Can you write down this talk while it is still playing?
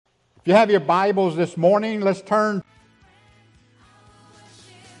If you have your Bibles this morning, let's turn.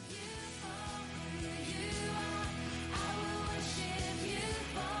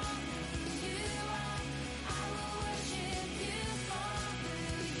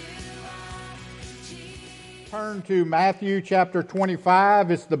 Turn to Matthew chapter 25.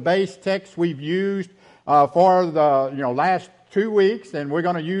 It's the base text we've used for the last 2 weeks, and we're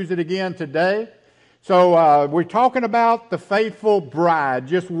going to use it again today. So we're talking about the faithful bride.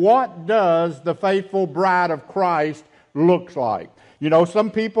 Just what does the faithful bride of Christ look like? Some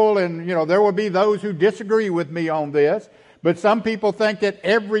people, and there will be those who disagree with me on this, but some people think that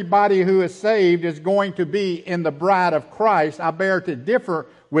everybody who is saved is going to be in the bride of Christ. I bear to differ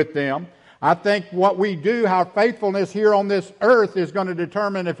with them. I think what we do, our faithfulness here on this earth, is going to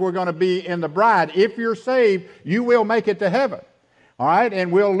determine if we're going to be in the bride. If you're saved, you will make it to heaven. All right,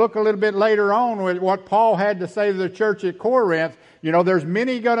 and we'll look a little bit later on with what Paul had to say to the church at Corinth. There's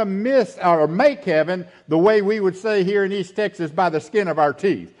many going to miss or make heaven the way we would say here in East Texas, by the skin of our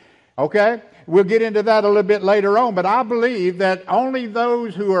teeth. Okay? We'll get into that a little bit later on, but I believe that only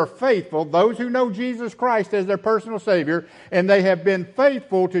those who are faithful, those who know Jesus Christ as their personal Savior, and they have been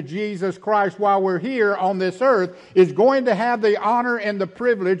faithful to Jesus Christ while we're here on this earth, is going to have the honor and the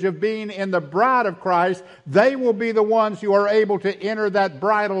privilege of being in the bride of Christ. They will be the ones who are able to enter that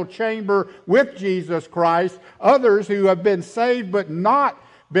bridal chamber with Jesus Christ. Others who have been saved but not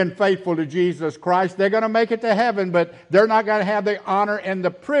been faithful to Jesus Christ, they're going to make it to heaven, but they're not going to have the honor and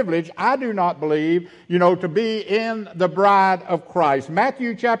the privilege, I do not believe, to be in the bride of Christ.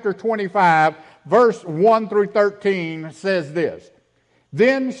 Matthew chapter 25, verse 1 through 13 says this: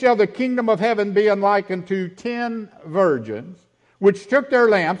 "Then shall the kingdom of heaven be like unto 10 virgins, which took their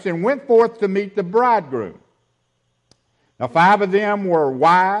lamps and went forth to meet the bridegroom. Now 5 of them were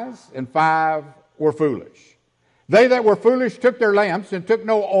wise, and 5 were foolish. They that were foolish took their lamps and took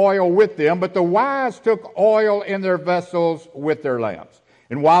no oil with them, but the wise took oil in their vessels with their lamps.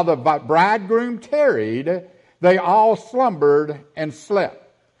 And while the bridegroom tarried, they all slumbered and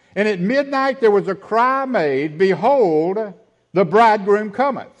slept. And at midnight there was a cry made, Behold, the bridegroom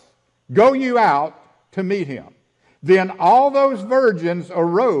cometh. Go you out to meet him. Then all those virgins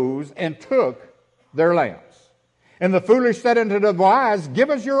arose and took their lamps. And the foolish said unto the wise,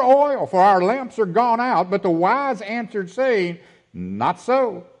 Give us your oil, for our lamps are gone out. But the wise answered, saying, Not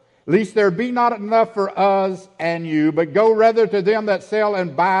so, lest there be not enough for us and you, but go rather to them that sell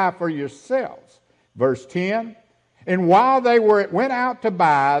and buy for yourselves." Verse 10, "And while they went out to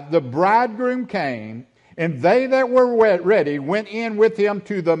buy, the bridegroom came, and they that were ready went in with him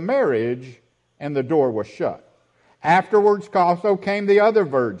to the marriage, and the door was shut. Afterwards also came the other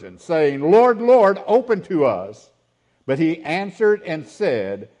virgins, saying, Lord, Lord, open to us. But he answered and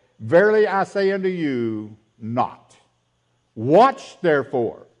said, Verily I say unto you, not. Watch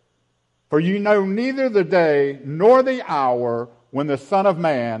therefore, for you know neither the day nor the hour when the Son of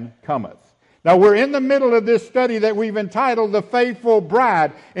Man cometh." Now we're in the middle of this study that we've entitled The Faithful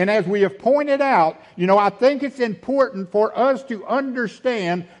Bride. And as we have pointed out, I think it's important for us to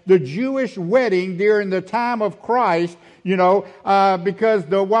understand the Jewish wedding during the time of Christ, because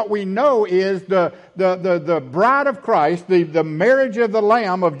what we know is the bride of Christ, the marriage of the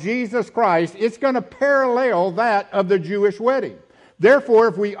Lamb of Jesus Christ, it's going to parallel that of the Jewish wedding. Therefore,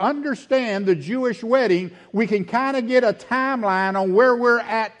 if we understand the Jewish wedding, we can kind of get a timeline on where we're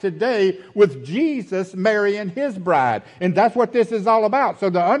at today with Jesus marrying his bride. And that's what this is all about. So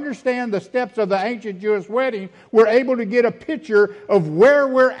to understand the steps of the ancient Jewish wedding, we're able to get a picture of where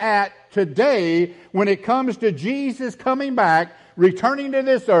we're at today when it comes to Jesus coming back, returning to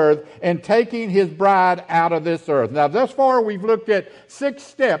this earth, and taking his bride out of this earth. Now, thus far, we've looked at 6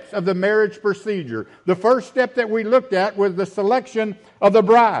 steps of the marriage procedure. The first step that we looked at was the selection of the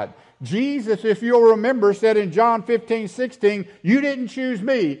bride. Jesus, if you'll remember, said in John 15:16, "You didn't choose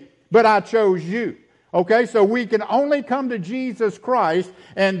me, but I chose you." Okay, so we can only come to Jesus Christ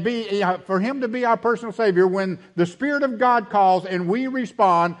and for him to be our personal Savior when the Spirit of God calls and we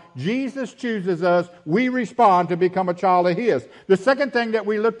respond. Jesus chooses us. We respond to become a child of his. The second thing that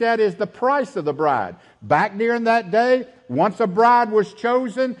we looked at is the price of the bride. Back during that day, once a bride was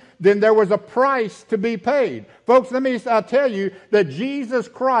chosen, then there was a price to be paid. Folks, let me tell you that Jesus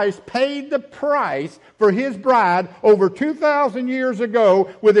Christ paid the price for his bride over 2,000 years ago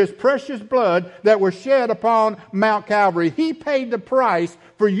with his precious blood that was shed upon Mount Calvary. He paid the price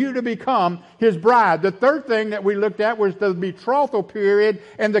for you to become his bride. The third thing that we looked at was the betrothal period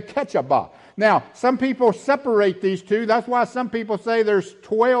and the ketubah. Now, some people separate these two. That's why some people say there's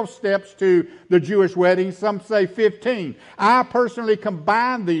 12 steps to the Jewish wedding. wedding, some say 15. I personally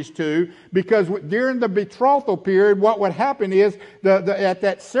combine these two because during the betrothal period, what would happen is at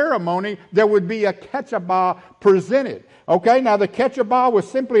that ceremony, there would be a ketubah presented. Okay, now the ketubah was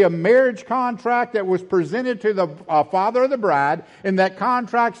simply a marriage contract that was presented to the father of the bride, and that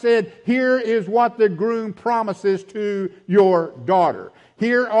contract said, here is what the groom promises to your daughter.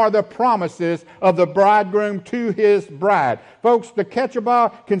 Here are the promises of the bridegroom to his bride. Folks, the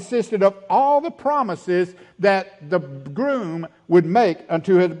ketubah consisted of all the promises that the groom would make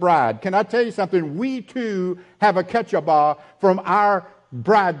unto his bride. Can I tell you something? We too have a ketubah from our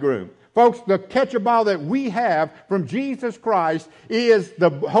bridegroom. Folks, the ketubah that we have from Jesus Christ is the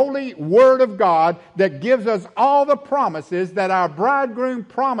holy Word of God that gives us all the promises that our bridegroom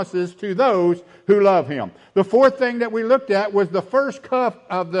promises to those who love Him. The fourth thing that we looked at was the first cup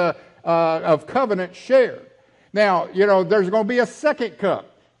of covenant shared. Now, there's going to be a second cup.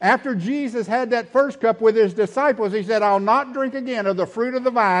 After Jesus had that first cup with His disciples, He said, I'll not drink again of the fruit of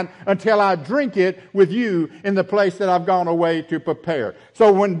the vine until I drink it with you in the place that I've gone away to prepare.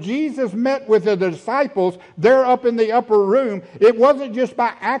 So when Jesus met with the disciples, they're up in the upper room. It wasn't just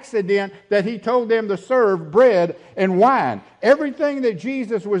by accident that He told them to serve bread and wine. Everything that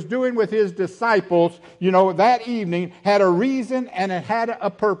Jesus was doing with His disciples, that evening had a reason and it had a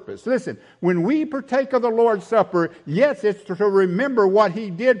purpose. Listen, when we partake of the Lord's Supper, yes, it's to remember what He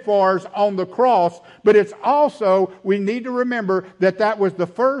did for us on the cross, but it's also, we need to remember that was the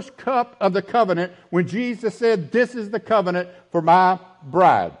first cup of the covenant when Jesus said, this is the covenant for my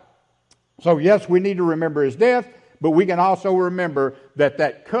bride. So yes, we need to remember His death, but we can also remember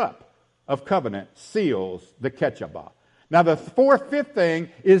that cup of covenant seals the ketubah. Now, the fifth thing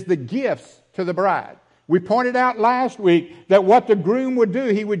is the gifts to the bride. We pointed out last week that what the groom would do,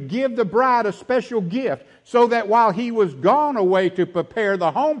 he would give the bride a special gift so that while he was gone away to prepare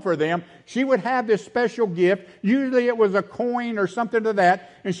the home for them, she would have this special gift. Usually it was a coin or something to that,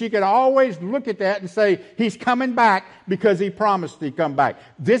 and she could always look at that and say, he's coming back because he promised he'd come back.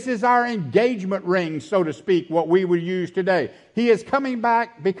 This is our engagement ring, so to speak, what we would use today. He is coming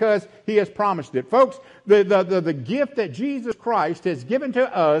back because he has promised it. Folks, the gift that Jesus Christ has given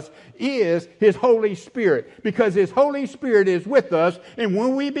to us is His Holy Spirit, because His Holy Spirit is with us, and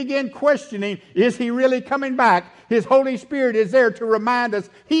when we begin questioning, is He really coming back? His Holy Spirit is there to remind us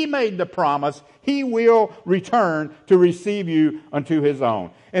He made the promise. He will return to receive you unto His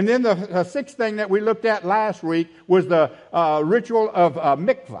own. And then the sixth thing that we looked at last week was the ritual of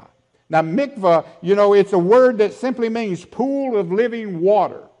mikvah. Now, mikvah, it's a word that simply means pool of living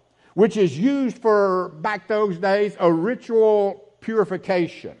water, which is used for, back those days, a ritual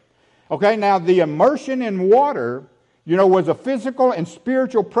purification. Okay, now the immersion in water, was a physical and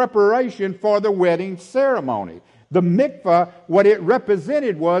spiritual preparation for the wedding ceremony. The mikvah, what it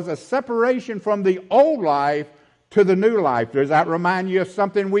represented was a separation from the old life to the new life. Does that remind you of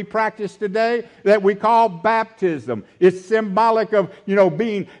something we practice today that we call baptism? It's symbolic of,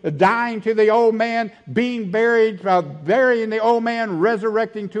 dying to the old man, being buried, burying the old man,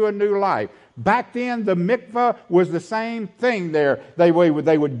 resurrecting to a new life. Back then, the mikvah was the same thing there. They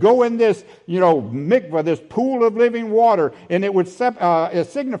would go in this, mikvah, this pool of living water, and it would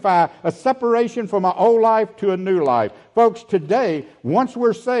signify a separation from an old life to a new life. Folks, today, once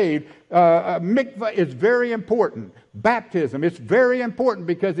we're saved, mikvah is very important. Baptism, it's very important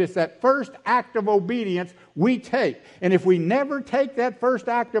because it's that first act of obedience we take. And if we never take that first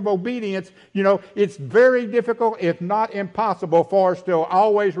act of obedience, it's very difficult, if not impossible, for us to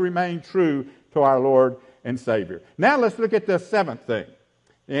always remain true to our Lord and Savior. Now let's look at the seventh thing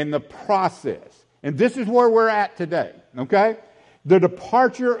in the process. And this is where we're at today, okay? The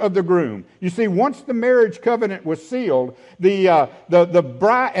departure of the groom. You see, once the marriage covenant was sealed, the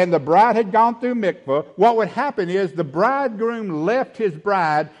bride had gone through mikvah. What would happen is the bridegroom left his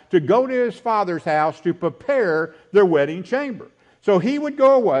bride to go to his father's house to prepare their wedding chamber. So he would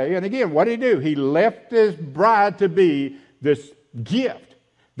go away, and again, what did he do? He left his bride to be this gift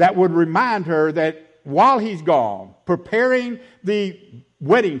that would remind her that while he's gone, preparing the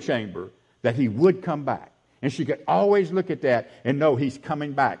wedding chamber, that he would come back. And she could always look at that and know He's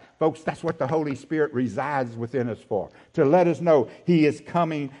coming back. Folks, that's what the Holy Spirit resides within us for, to let us know He is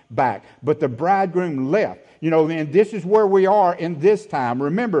coming back. But the bridegroom left. And this is where we are in this time.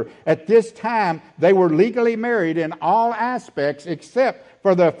 Remember, at this time, they were legally married in all aspects except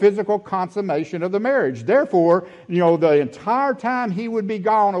for the physical consummation of the marriage. Therefore, the entire time he would be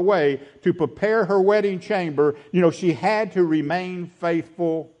gone away to prepare her wedding chamber, she had to remain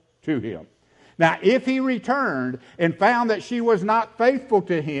faithful to him. Now, if he returned and found that she was not faithful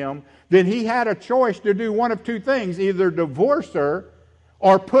to him, then he had a choice to do one of two things, either divorce her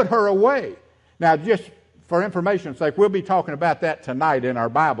or put her away. Now, just for information's sake, we'll be talking about that tonight in our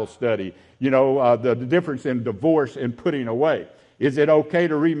Bible study. The difference in divorce and putting away. Is it okay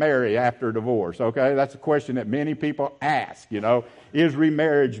to remarry after divorce? Okay, that's a question that many people ask, Is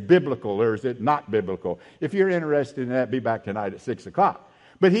remarriage biblical or is it not biblical? If you're interested in that, be back tonight at 6 o'clock.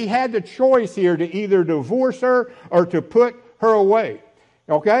 But he had the choice here to either divorce her or to put her away.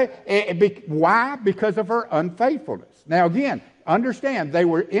 Okay? Why? Because of her unfaithfulness. Now again, understand, they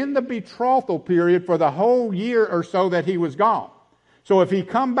were in the betrothal period for the whole year or so that he was gone. So if he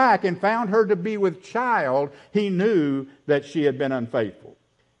come back and found her to be with child, he knew that she had been unfaithful.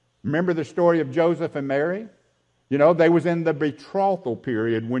 Remember the story of Joseph and Mary? They was in the betrothal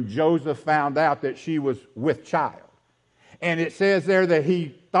period when Joseph found out that she was with child. And it says there that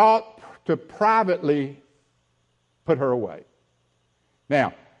he thought to privately put her away.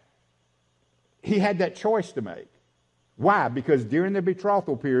 Now, he had that choice to make. Why? Because during the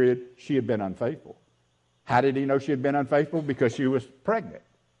betrothal period, she had been unfaithful. How did he know she had been unfaithful? Because she was pregnant.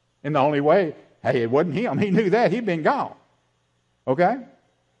 And the only way, it wasn't him. He knew that. He'd been gone. Okay?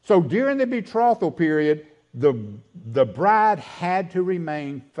 So during the betrothal period, the bride had to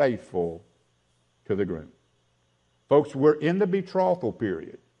remain faithful to the groom. Folks, we're in the betrothal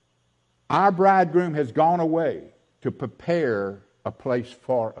period. Our bridegroom has gone away to prepare a place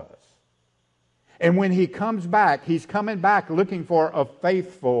for us. And when he comes back, he's coming back looking for a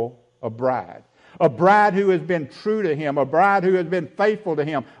faithful bride. A bride who has been true to him, a bride who has been faithful to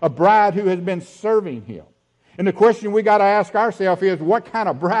him, a bride who has been serving him. And the question we got to ask ourselves is, what kind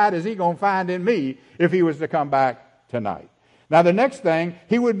of bride is he going to find in me if he was to come back tonight? Now the next thing,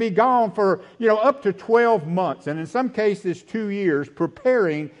 he would be gone for, up to 12 months, and in some cases 2 years,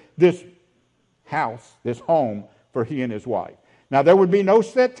 preparing this house, this home, for he and his wife. Now there would be no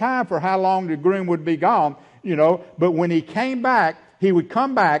set time for how long the groom would be gone, but when he came back, he would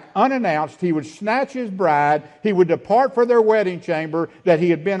come back unannounced. He would snatch his bride. He would depart for their wedding chamber that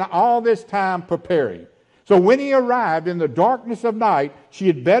he had been all this time preparing. So when he arrived in the darkness of night, she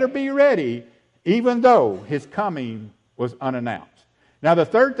had better be ready, even though his coming was unannounced. Now the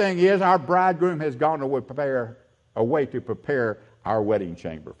third thing is, our bridegroom has gone away to prepare our wedding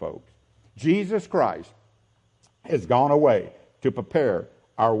chamber, folks. Jesus Christ has gone away to prepare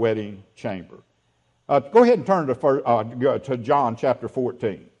our wedding chamber. Go ahead and turn to John chapter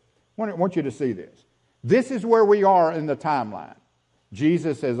 14. I want you to see this. This is where we are in the timeline.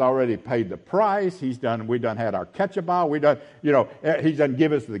 Jesus has already paid the price. We done had our ketchup. He's done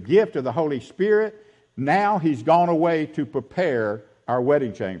give us the gift of the Holy Spirit. Now he's gone away to prepare our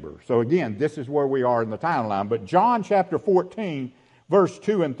wedding chamber. So again, this is where we are in the timeline. But John chapter 14, verse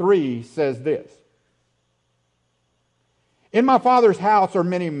 2 and 3 says this. In my Father's house are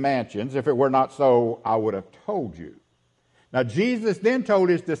many mansions. If it were not so, I would have told you. Now Jesus then told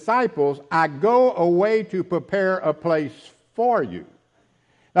his disciples, I go away to prepare a place for you.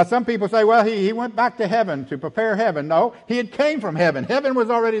 Now some people say, well, he went back to heaven to prepare heaven. No, he had came from heaven. Heaven was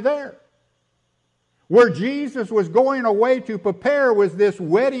already there. Where Jesus was going away to prepare was this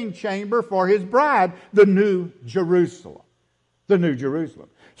wedding chamber for his bride, the New Jerusalem. The New Jerusalem.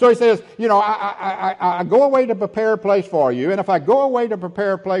 So he says, I go away to prepare a place for you. And if I go away to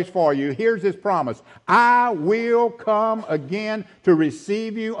prepare a place for you, here's his promise. I will come again to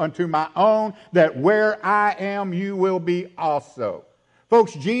receive you unto my own, that where I am, you will be also.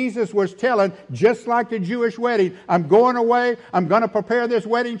 Folks, Jesus was telling, just like the Jewish wedding, I'm going away. I'm going to prepare this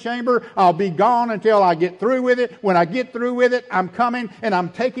wedding chamber. I'll be gone until I get through with it. When I get through with it, I'm coming and I'm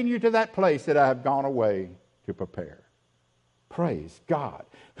taking you to that place that I have gone away to prepare. Praise God.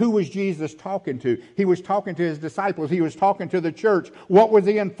 Who was Jesus talking to? He was talking to his disciples. He was talking to the church. What was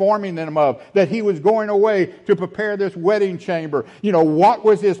he informing them of? That he was going away to prepare this wedding chamber. What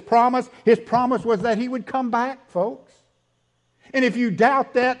was his promise? His promise was that he would come back, folks. And if you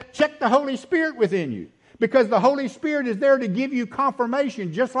doubt that, check the Holy Spirit within you. Because the Holy Spirit is there to give you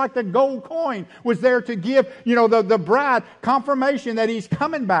confirmation, just like the gold coin was there to give, the bride confirmation that he's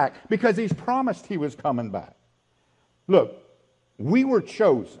coming back, because he's promised he was coming back. Look, we were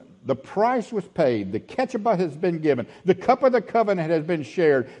chosen. The price was paid. The ketubah has been given. The cup of the covenant has been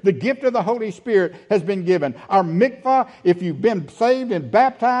shared. The gift of the Holy Spirit has been given. Our mikvah, if you've been saved and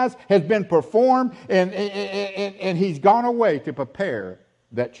baptized, has been performed, and he's gone away to prepare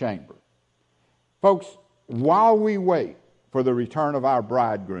that chamber. Folks, while we wait for the return of our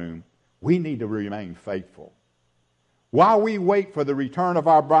bridegroom, we need to remain faithful. While we wait for the return of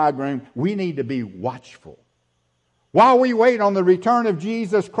our bridegroom, we need to be watchful. While we wait on the return of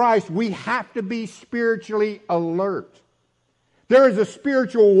Jesus Christ, we have to be spiritually alert. There is a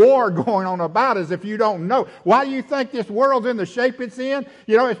spiritual war going on about us if you don't know. Why do you think this world's in the shape it's in?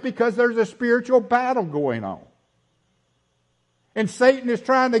 It's because there's a spiritual battle going on. And Satan is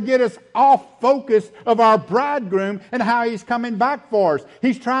trying to get us off focus of our bridegroom and how he's coming back for us.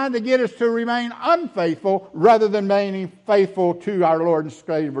 He's trying to get us to remain unfaithful rather than remaining faithful to our Lord and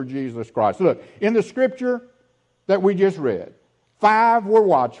Savior Jesus Christ. Look, in the scripture that we just read, 5 were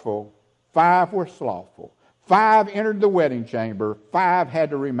watchful, 5 were slothful. 5 entered the wedding chamber, 5 had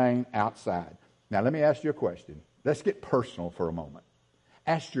to remain outside. Now let me ask you a question. Let's get personal for a moment.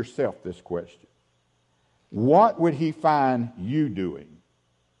 Ask yourself this question. What would he find you doing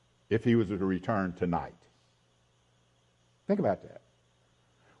if he was to return tonight? Think about that.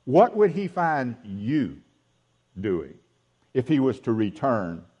 What would he find you doing if he was to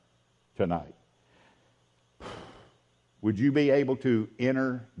return tonight? Would you be able to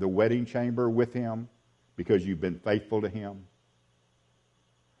enter the wedding chamber with him because you've been faithful to him?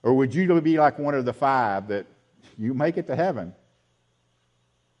 Or would you be like one of the 5 that you make it to heaven,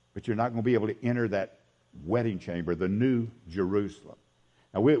 but you're not going to be able to enter that wedding chamber, the New Jerusalem?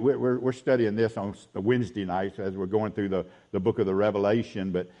 Now, we're studying this on the Wednesday nights as we're going through the book of the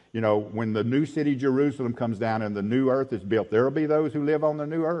Revelation. But, when the new city Jerusalem comes down and the new earth is built, there will be those who live on the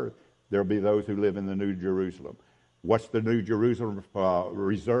new earth. There will be those who live in the New Jerusalem. What's the New Jerusalem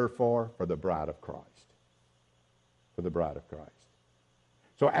reserved for? For the bride of Christ. For the bride of Christ.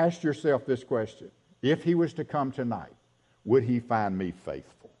 So ask yourself this question. If he was to come tonight, would he find me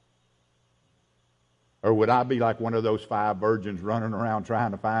faithful? Or would I be like one of those 5 virgins running around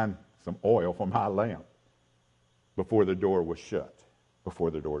trying to find some oil for my lamp before the door was shut?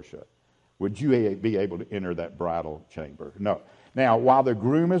 Before the door shut. Would you be able to enter that bridal chamber? No. Now, while the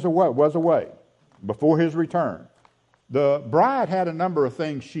groom was away, before his return, the bride had a number of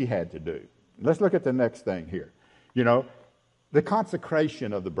things she had to do. Let's look at the next thing here. The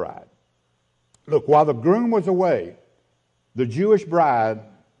consecration of the bride. Look, while the groom was away, the Jewish bride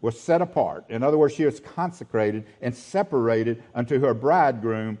was set apart. In other words, she was consecrated and separated unto her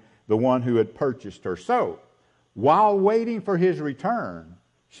bridegroom, the one who had purchased her. So, while waiting for his return,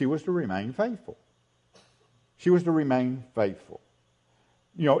 she was to remain faithful. She was to remain faithful.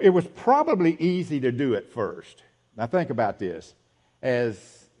 It was probably easy to do at first. Now think about this.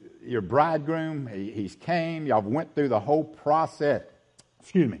 As your bridegroom, he's came, y'all went through the whole process,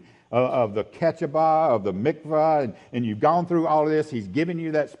 of the ketubah, of the mikvah, and you've gone through all of this. He's given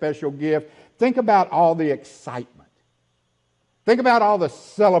you that special gift. Think about all the excitement. Think about all the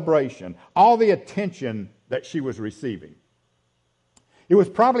celebration, all the attention that she was receiving. It was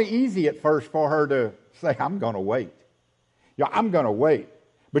probably easy at first for her to say, I'm going to wait. I'm going to wait.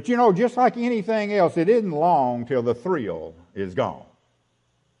 But just like anything else, it isn't long till the thrill is gone.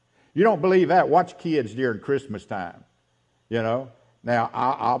 You don't believe that? Watch kids during Christmas time. Now,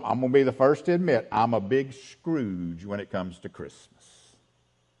 I'm going to be the first to admit, I'm a big Scrooge when it comes to Christmas.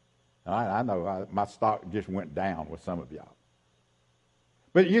 I know my stock just went down with some of y'all.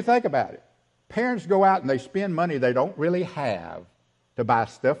 But you think about it. Parents go out and they spend money they don't really have to buy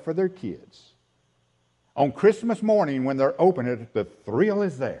stuff for their kids. On Christmas morning when they're opening it, the thrill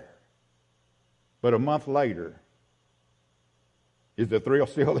is there. But a month later, is the thrill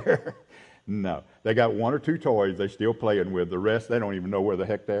still there? No. They got 1 or 2 toys they're still playing with. The rest, they don't even know where the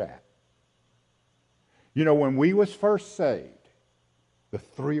heck they're at. When we was first saved, the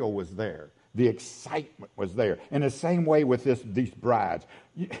thrill was there. The excitement was there. In the same way with these brides.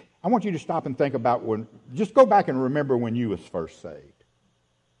 I want you to stop and think about just go back and remember when you was first saved.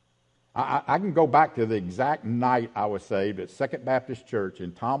 I can go back to the exact night I was saved at Second Baptist Church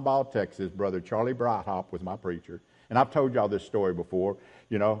in Tomball, Texas. Brother Charlie Brighthoff was my preacher. And I've told y'all this story before.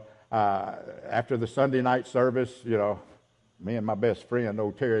 After the Sunday night service, me and my best friend,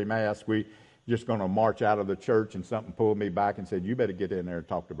 old Terry Mask, we just going to march out of the church, and something pulled me back and said, you better get in there and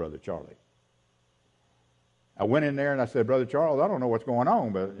talk to Brother Charlie. I went in there and I said, Brother Charles, I don't know what's going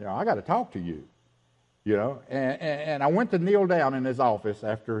on, but I got to talk to you. And I went to kneel down in his office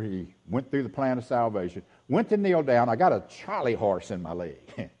after he went through the plan of salvation. Went to kneel down. I got a Charlie horse in my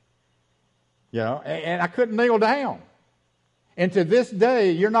leg. And I couldn't kneel down. And to this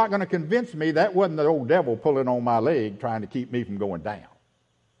day, you're not going to convince me that wasn't the old devil pulling on my leg trying to keep me from going down.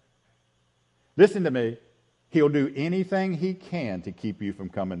 Listen to me. He'll do anything he can to keep you from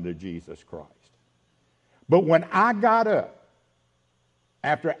coming to Jesus Christ. But when I got up,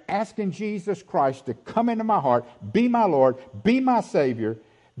 after asking Jesus Christ to come into my heart, be my Lord, be my Savior,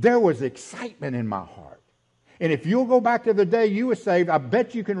 there was excitement in my heart. And if you'll go back to the day you were saved, I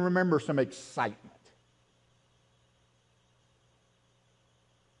bet you can remember some excitement.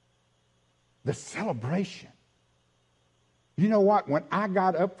 The celebration. You know what? When I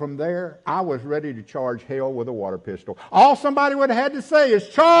got up from there, I was ready to charge hell with a water pistol. All somebody would have had to say is,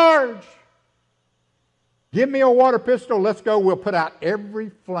 charge! Give me a water pistol, let's go. We'll put out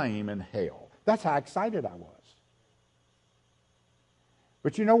every flame in hell. That's how excited I was.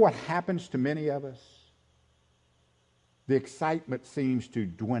 But you know what happens to many of us? The excitement seems to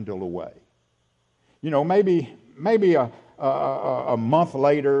dwindle away. You know, maybe a month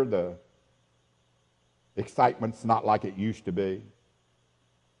later, the excitement's not like it used to be.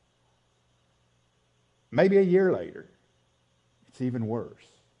 Maybe a year later, it's even worse.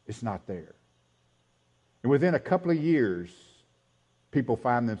 It's not there. And within a couple of years, people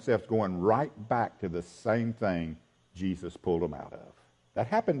find themselves going right back to the same thing Jesus pulled them out of. That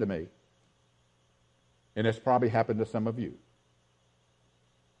happened to me. And it's probably happened to some of you.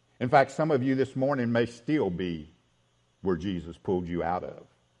 In fact, some of you this morning may still be where Jesus pulled you out of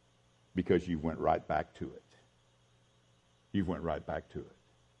because you went right back to it. You went right back to it.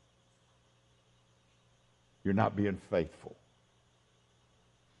 You're not being faithful.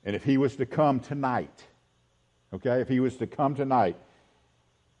 And if he was to come tonight, okay, if he was to come tonight,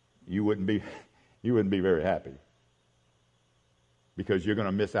 you wouldn't be very happy. Because you're going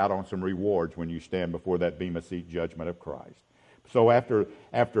to miss out on some rewards when you stand before that bema seat judgment of Christ. So after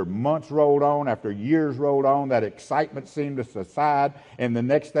months rolled on, after years rolled on, that excitement seemed to subside, and the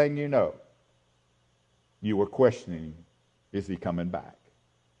next thing you know, you were questioning, is he coming back?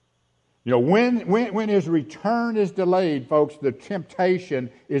 You know, when his return is delayed, folks, the temptation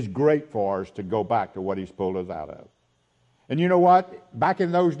is great for us to go back to what he's pulled us out of. And you know what? Back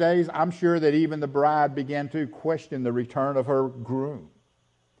in those days, I'm sure that even the bride began to question the return of her groom.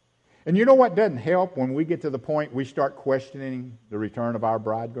 And you know what doesn't help when we get to the point we start questioning the return of our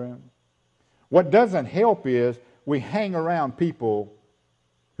bridegroom? What doesn't help is we hang around people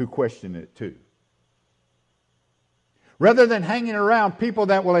who question it too. Rather than hanging around people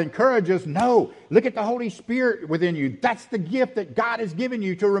that will encourage us, no, look at the Holy Spirit within you. That's the gift that God has given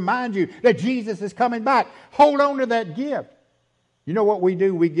you to remind you that Jesus is coming back. Hold on to that gift. You know what we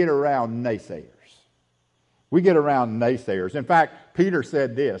do? We get around naysayers. We get around naysayers. In fact, Peter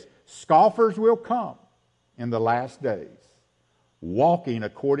said this, scoffers will come in the last days, walking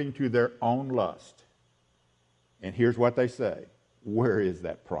according to their own lust. And here's what they say. Where is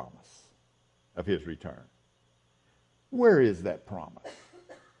that promise of his return? Where is that promise?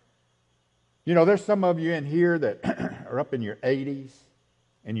 You know, there's some of you in here that are up in your 80s,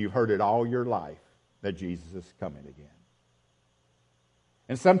 and you've heard it all your life that Jesus is coming again.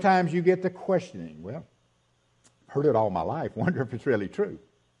 And sometimes you get to questioning, well, I've heard it all my life. Wonder if it's really true.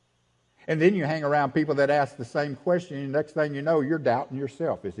 And then you hang around people that ask the same question, and the next thing you know, you're doubting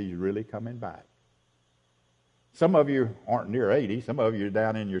yourself. Is he really coming back? Some of you aren't near 80. Some of you are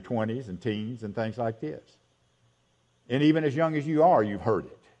down in your 20s and teens and things like this. And even as young as you are, you've heard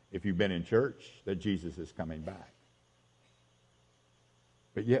it, if you've been in church, that Jesus is coming back.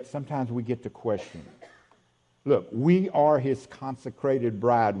 But yet sometimes we get to question. Look, we are his consecrated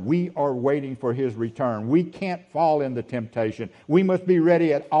bride. We are waiting for his return. We can't fall into temptation. We must be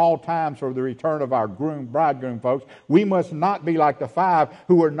ready at all times for the return of our bridegroom, folks. We must not be like the five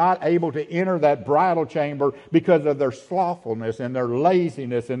who were not able to enter that bridal chamber because of their slothfulness and their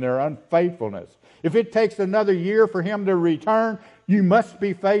laziness and their unfaithfulness. If it takes another year for him to return, you must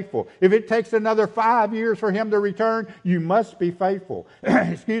be faithful. If it takes another 5 years for him to return, you must be faithful.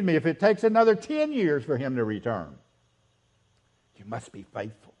 Excuse me, if it takes another 10 years for him to return, you must be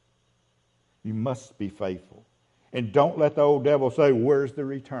faithful. You must be faithful. And don't let the old devil say, where's the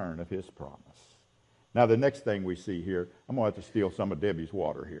return of his promise? Now, the next thing we see here, I'm going to have to steal some of Debbie's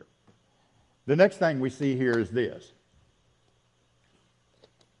water here. The next thing we see here is this.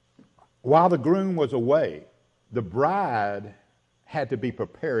 While the groom was away, the bride had to be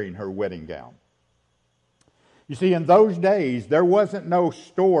preparing her wedding gown. You see, in those days, there wasn't no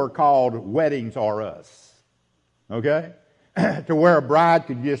store called Weddings R Us, okay? To where a bride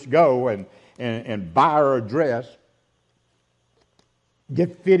could just go and buy her a dress,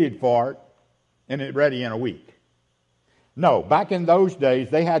 get fitted for it, and it ready in a week. No, back in those days,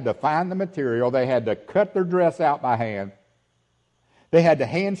 they had to find the material, they had to cut their dress out by hand, they had to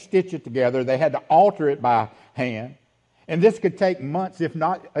hand stitch it together, they had to alter it by hand, and this could take months, if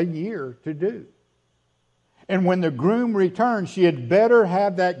not a year, to do. And when the groom returned, she had better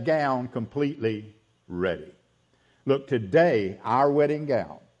have that gown completely ready. Look, today, our wedding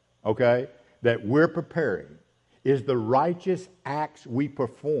gown, okay, that we're preparing is the righteous acts we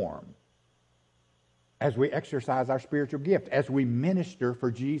perform as we exercise our spiritual gift, as we minister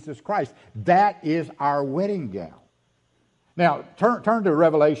for Jesus Christ. That is our wedding gown. Now, turn to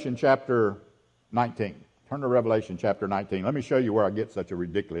Revelation chapter 19. Turn to Revelation chapter 19. Let me show you where I get such a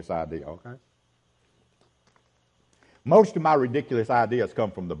ridiculous idea, okay? Most of my ridiculous ideas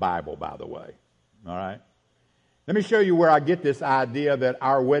come from the Bible, by the way. All right? Let me show you where I get this idea that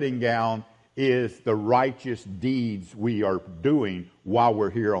our wedding gown is the righteous deeds we are doing while we're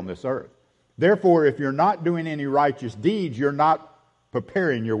here on this earth. Therefore, if you're not doing any righteous deeds, you're not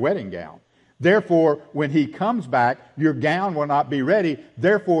preparing your wedding gown. Therefore, when he comes back, your gown will not be ready.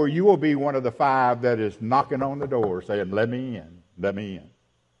 Therefore, you will be one of the 5 that is knocking on the door saying, let me in, let me in.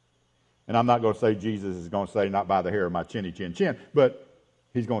 And I'm not going to say Jesus is going to say, not by the hair of my chinny chin chin, but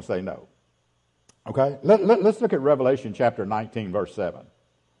he's going to say no. Okay? Let's look at Revelation chapter 19, verse 7.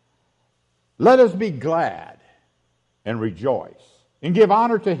 Let us be glad and rejoice and give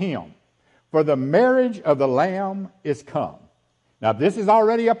honor to him, for the marriage of the Lamb is come. Now, this is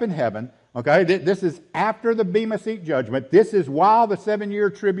already up in heaven. Okay, this is after the Bema Seat judgment. This is while the 7-year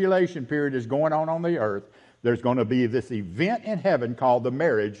tribulation period is going on the earth. There's going to be this event in heaven called the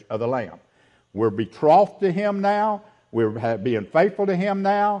marriage of the Lamb. We're betrothed to him now. We're being faithful to him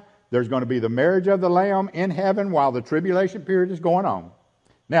now. There's going to be the marriage of the Lamb in heaven while the tribulation period is going on.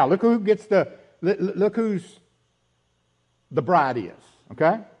 Now, look who's the bride is.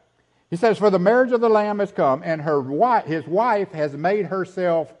 Okay? He says, for the marriage of the Lamb has come, and his wife has made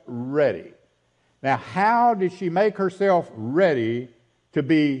herself ready. Now, how did she make herself ready to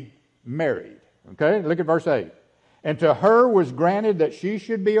be married? Okay, look at verse 8. And to her was granted that she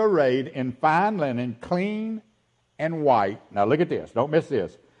should be arrayed in fine linen, clean and white. Now, look at this. Don't miss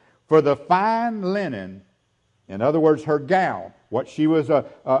this. For the fine linen, in other words, her gown, what she was,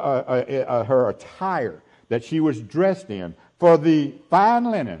 her attire that she was dressed in, for the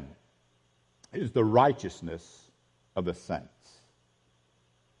fine linen is the righteousness of the saints.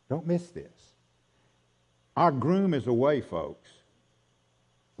 Don't miss this. Our groom is away, folks.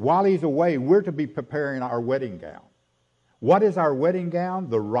 While he's away, we're to be preparing our wedding gown. What is our wedding gown?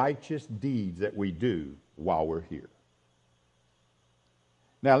 The righteous deeds that we do while we're here.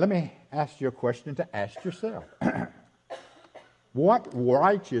 Now, let me ask you a question to ask yourself. What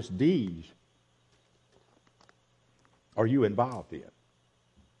righteous deeds are you involved in?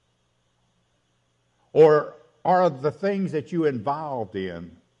 Or are the things that you involved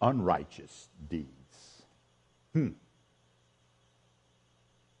in unrighteous deeds?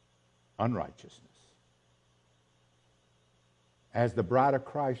 Unrighteousness. As the bride of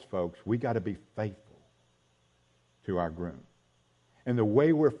Christ, folks, we got to be faithful to our groom. And the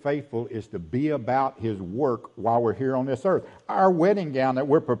way we're faithful is to be about his work while we're here on this earth. Our wedding gown that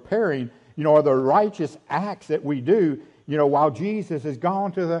we're preparing, are the righteous acts that we do, while Jesus has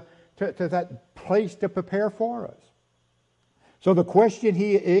gone to that place to prepare for us. So the question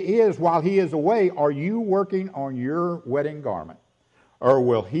is, while he is away, are you working on your wedding garment? Or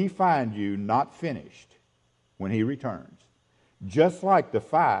will he find you not finished when he returns? Just like the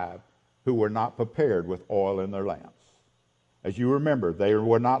 5 who were not prepared with oil in their lamps. As you remember, they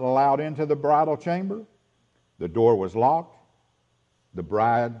were not allowed into the bridal chamber. The door was locked. The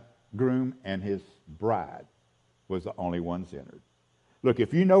bridegroom and his bride was the only ones entered. Look,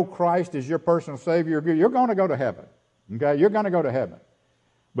 if you know Christ as your personal Savior, you're going to go to heaven. Okay? You're going to go to heaven.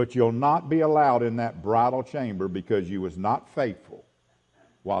 But you'll not be allowed in that bridal chamber because you was not faithful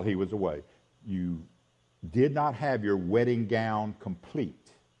while he was away. You did not have your wedding gown complete.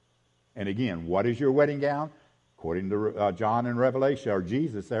 And again, what is your wedding gown? According to John in Revelation, or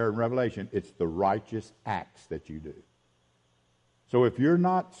Jesus there in Revelation, it's the righteous acts that you do. So if you're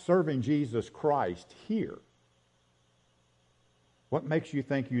not serving Jesus Christ here, what makes you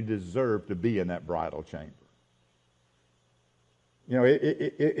think you deserve to be in that bridal chamber?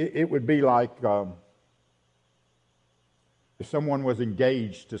 It would be like if someone was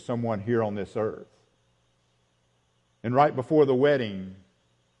engaged to someone here on this earth. And right before the wedding,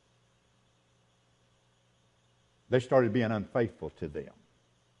 they started being unfaithful to them.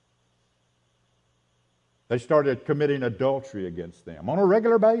 They started committing adultery against them on a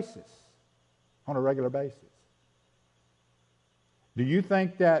regular basis. On a regular basis. Do you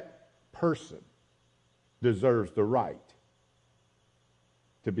think that person deserves the right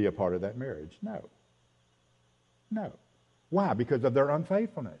to be a part of that marriage? No. No. Why? Because of their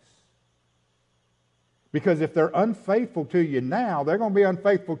unfaithfulness. Because if they're unfaithful to you now, they're going to be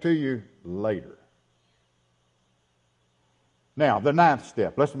unfaithful to you later. Now, the 9th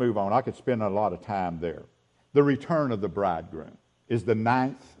step. Let's move on. I could spend a lot of time there. The return of the bridegroom is the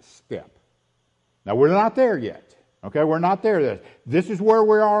 9th step. Now, we're not there yet. Okay, we're not there yet. This is where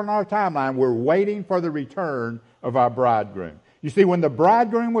we are on our timeline. We're waiting for the return of our bridegroom. You see, when the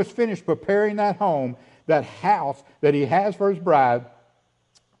bridegroom was finished preparing that home, that house that he has for his bride,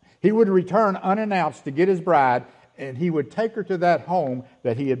 He would return unannounced to get his bride, and he would take her to that home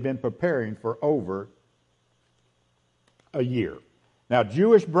that he had been preparing for over a year. Now,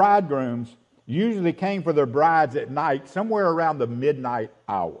 Jewish bridegrooms usually came for their brides at night, somewhere around the midnight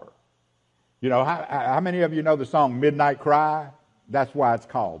hour. You know, how many of you know the song Midnight Cry? That's why it's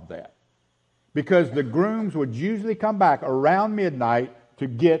called that. Because the grooms would usually come back around midnight to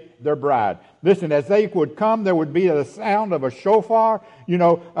get their bride. Listen, as they would come, there would be the sound of a shofar,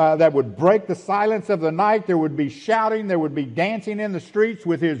 that would break the silence of the night. There would be shouting. There would be dancing in the streets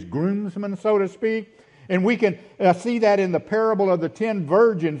with his groomsmen, so to speak. And we can see that in the parable of the 10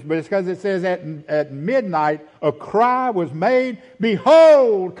 virgins, because it says at midnight a cry was made,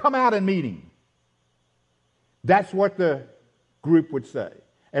 "Behold, come out and meet him." That's what the group would say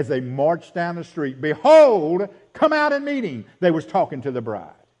as they marched down the street. "Behold, come out and meet him." They was talking to the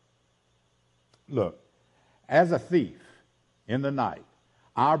bride. Look, as a thief in the night,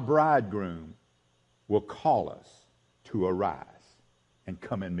 our bridegroom will call us to arise and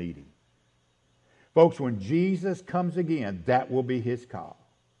come and meet him. Folks, when Jesus comes again, that will be his call.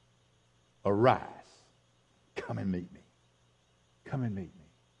 Arise, come and meet me. Come and meet me.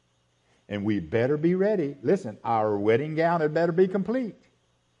 And we better be ready. Listen, our wedding gown had better be complete,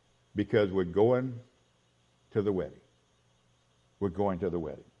 because we're going to the wedding. We're going to the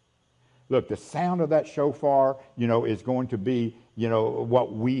wedding. Look, the sound of that shofar, is going to be,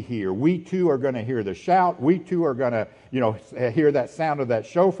 what we hear. We too are going to hear the shout. We too are going to, hear that sound of that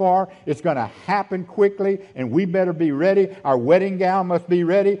shofar. It's going to happen quickly, and we better be ready. Our wedding gown must be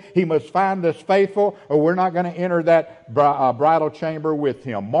ready. He must find us faithful, or we're not going to enter that bridal chamber with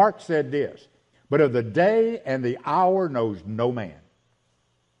him. Mark said this, "But of the day and the hour knows no man."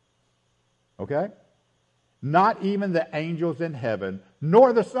 Okay? Not even the angels in heaven,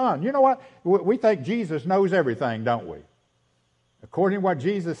 nor the Son. You know what? We think Jesus knows everything, don't we? According to what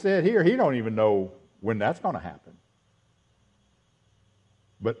Jesus said here, he don't even know when that's going to happen.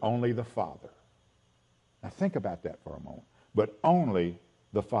 But only the Father. Now think about that for a moment. But only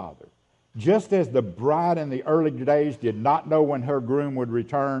the Father. Just as the bride in the early days did not know when her groom would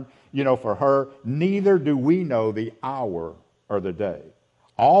return, for her, neither do we know the hour or the day.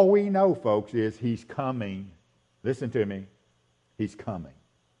 All we know, folks, is he's coming. Listen to me. He's coming.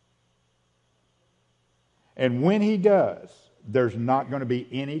 And when he does, there's not going to be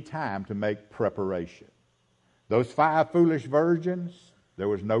any time to make preparation. Those 5 foolish virgins, there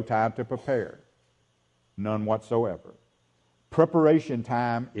was no time to prepare. None whatsoever. Preparation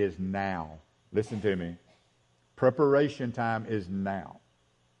time is now. Listen to me. Preparation time is now.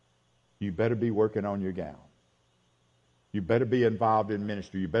 You better be working on your gown. You better be involved in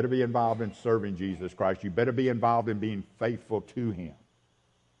ministry. You better be involved in serving Jesus Christ. You better be involved in being faithful to him.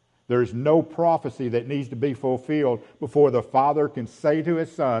 There's no prophecy that needs to be fulfilled before the Father can say to his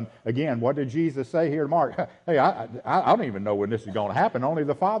Son, again, what did Jesus say here, Mark? Hey, I don't even know when this is going to happen. Only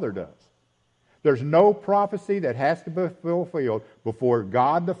the Father does. There's no prophecy that has to be fulfilled before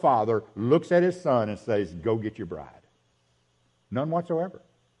God the Father looks at his Son and says, "Go get your bride." None whatsoever.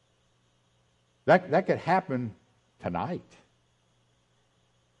 That could happen tonight.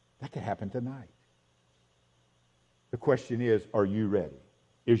 That could happen tonight. The question is, are you ready?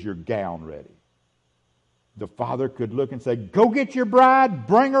 Is your gown ready? The Father could look and say, "Go get your bride,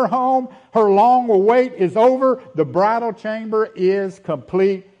 bring her home. Her long wait is over. The bridal chamber is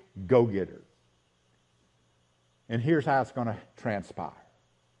complete. Go get her." And here's how it's going to transpire.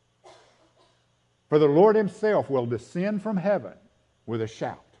 For the Lord himself will descend from heaven with a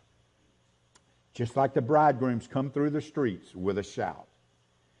shout. Just like the bridegrooms come through the streets with a shout.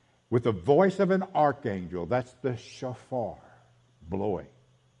 With the voice of an archangel, that's the shofar, blowing.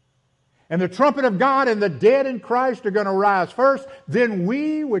 And the trumpet of God, and the dead in Christ are going to rise first. Then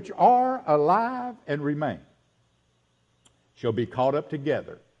we which are alive and remain shall be caught up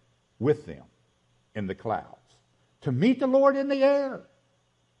together with them in the clouds to meet the Lord in the air.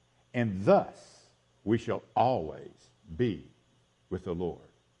 And thus we shall always be with the Lord.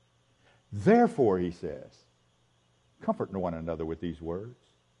 Therefore, he says, comfort one another with these words.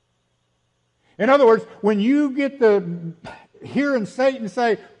 In other words, when you get the hearing Satan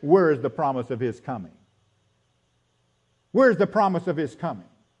say, where is the promise of his coming? Where's the promise of his coming?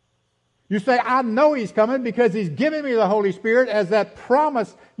 You say, I know he's coming because he's given me the Holy Spirit as that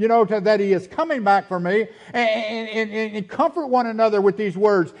promise, that he is coming back for me. And comfort one another with these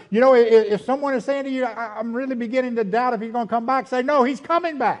words. If someone is saying to you, I'm really beginning to doubt if he's going to come back, say, no, he's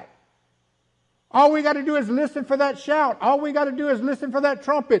coming back. All we got to do is listen for that shout. All we got to do is listen for that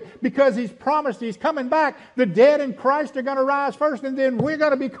trumpet, because he's promised he's coming back. The dead in Christ are going to rise first, and then we're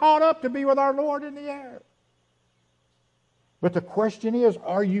going to be caught up to be with our Lord in the air. But the question is,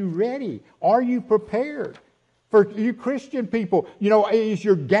 are you ready? Are you prepared? For you Christian people, is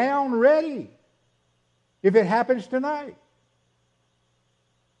your gown ready if it happens tonight?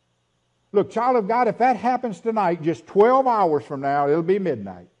 Look, child of God, if that happens tonight, just 12 hours from now, it'll be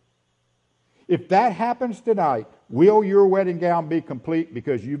midnight. If that happens tonight, will your wedding gown be complete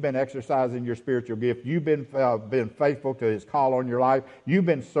because you've been exercising your spiritual gift? You've been faithful to His call on your life? You've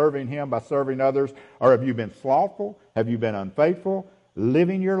been serving Him by serving others? Or have you been slothful? Have you been unfaithful?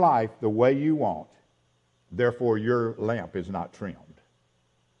 Living your life the way you want. Therefore, your lamp is not trimmed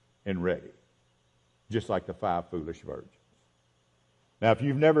and ready. Just like the 5 foolish virgins. Now, if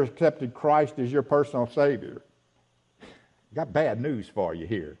you've never accepted Christ as your personal Savior, I've got bad news for you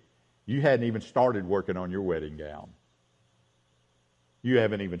here. You hadn't even started working on your wedding gown. You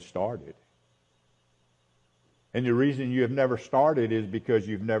haven't even started. And the reason you have never started is because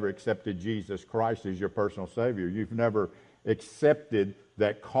you've never accepted Jesus Christ as your personal Savior. You've never accepted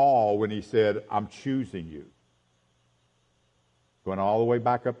that call when He said, I'm choosing you. Going all the way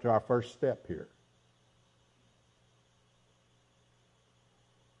back up to our first step here.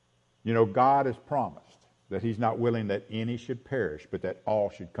 God has promised that He's not willing that any should perish, but that all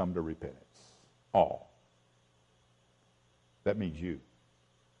should come to repentance. All. That means you.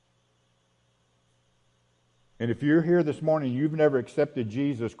 And if you're here this morning, you've never accepted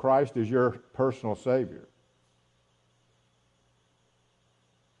Jesus Christ as your personal Savior.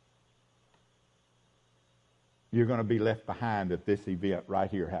 You're going to be left behind if this event right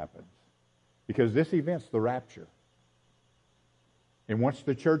here happens. Because this event's the rapture. And once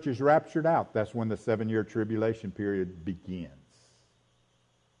the church is raptured out, that's when the 7-year tribulation period begins.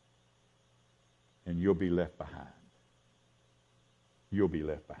 And you'll be left behind. You'll be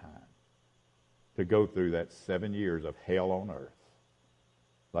left behind. To go through that 7 years of hell on earth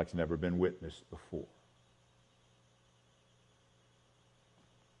like's never been witnessed before.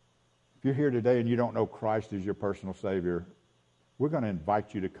 If you're here today and you don't know Christ as your personal Savior, we're going to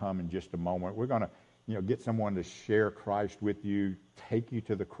invite you to come in just a moment. We're going to get someone to share Christ with you, take you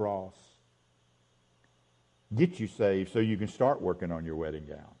to the cross, get you saved so you can start working on your wedding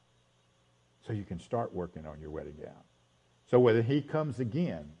gown. So you can start working on your wedding gown. So when He comes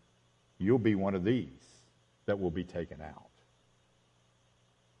again, you'll be one of these that will be taken out.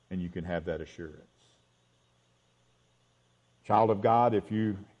 And you can have that assurance. Child of God, if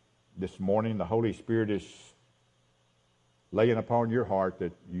you, this morning, the Holy Spirit is laying upon your heart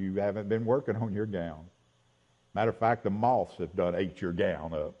that you haven't been working on your gown. Matter of fact, the moths have ate your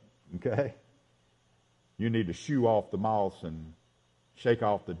gown up, okay? You need to shoo off the moths and shake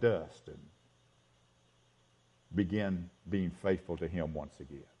off the dust and begin being faithful to Him once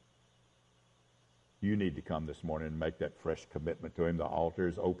again. You need to come this morning and make that fresh commitment to Him. The altar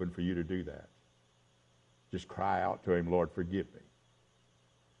is open for you to do that. Just cry out to Him, Lord, forgive me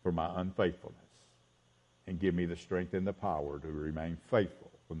for my unfaithfulness. And give me the strength and the power to remain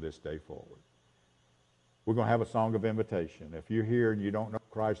faithful from this day forward. We're going to have a song of invitation. If you're here and you don't know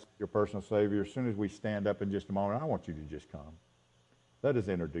Christ as your personal Savior, as soon as we stand up in just a moment, I want you to just come. Let us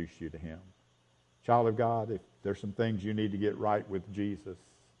introduce you to Him. Child of God, if there's some things you need to get right with Jesus,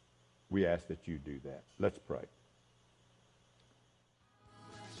 we ask that you do that. Let's pray.